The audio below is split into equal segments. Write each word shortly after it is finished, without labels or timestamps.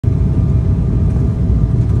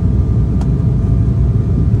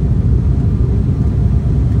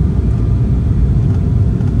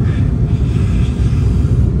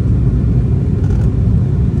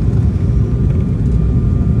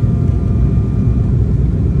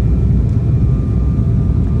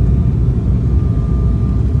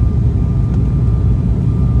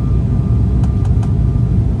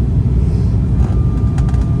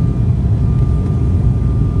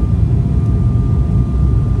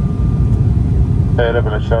Seyrə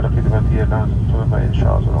biləcəkləri xidməti yerlərini tutulub və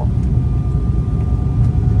inşa hazır olun.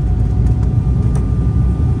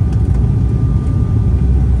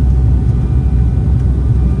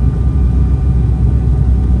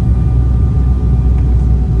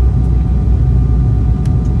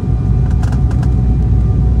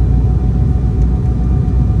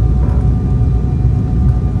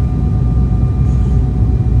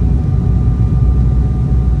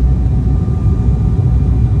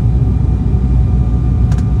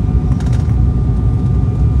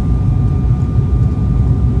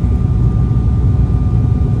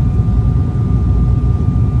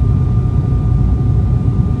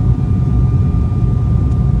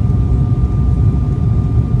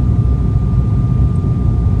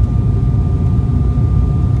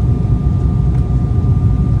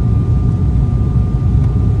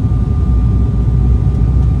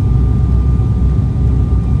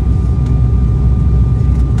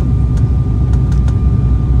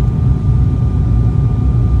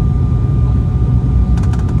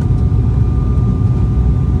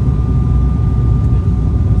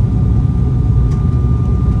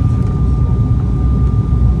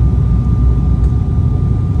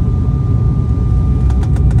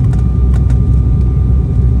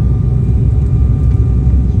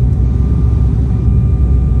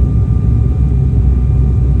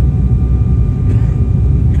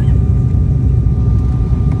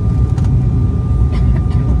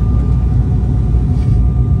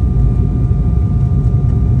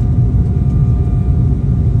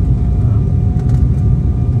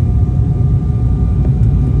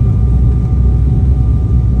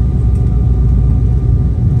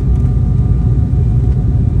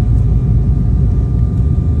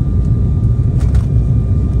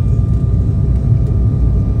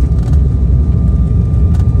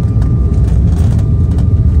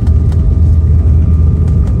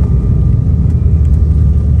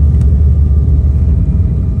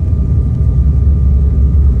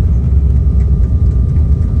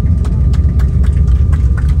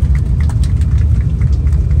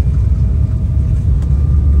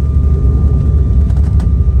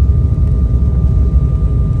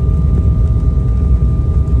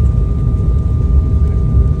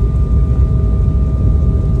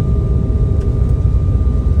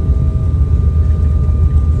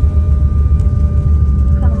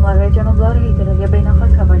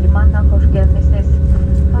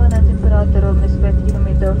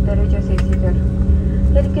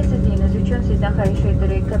 Təhlükəsizliyiniz üçün sizdən xahiş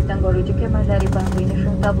edirik, kapitan qoruyucu kəmərləri bağlayın,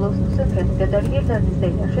 işin tablosunun söndürənə qədər yerinizdə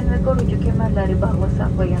yaşayın və qoruyucu kəmərləri bağlı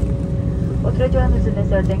saxlayın. Oturacağınızı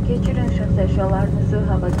nəzərdən keçirin, şəxsi əşyalarınızı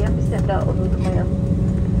hava gəmisində unutmayın.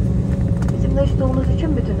 Bizimlə işlədiyiniz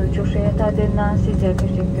üçün bütün uçuş həyat adından sizə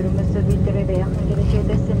təşəkkürümüzü bildirir və yaxın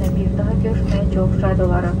gələcəkdə sizinlə bir daha görüşməyə çox şad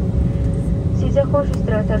olarıq. Sizə xoş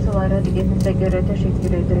istirahət arzuları diqqətinizə görə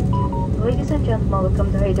təşəkkür edirik. Ladies and gentlemen,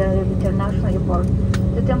 welcome to Haydar International Airport.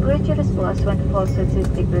 The temperature is plus 24 Celsius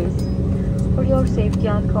degrees. For your safety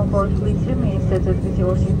and comfort, please remain seated with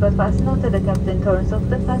your seatbelt fastened until the captain turns off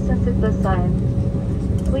the fasten seatbelt sign.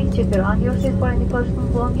 Please check around your seat for any personal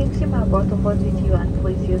belongings you may have brought aboard with you, and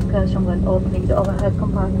please use caution when opening the overhead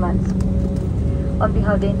compartments. On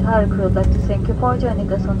behalf of the entire crew, I'd like to thank you for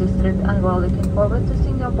joining us on this trip, and we're looking forward to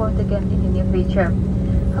seeing you aboard again in the near future.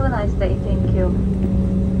 Have a nice day. Thank you.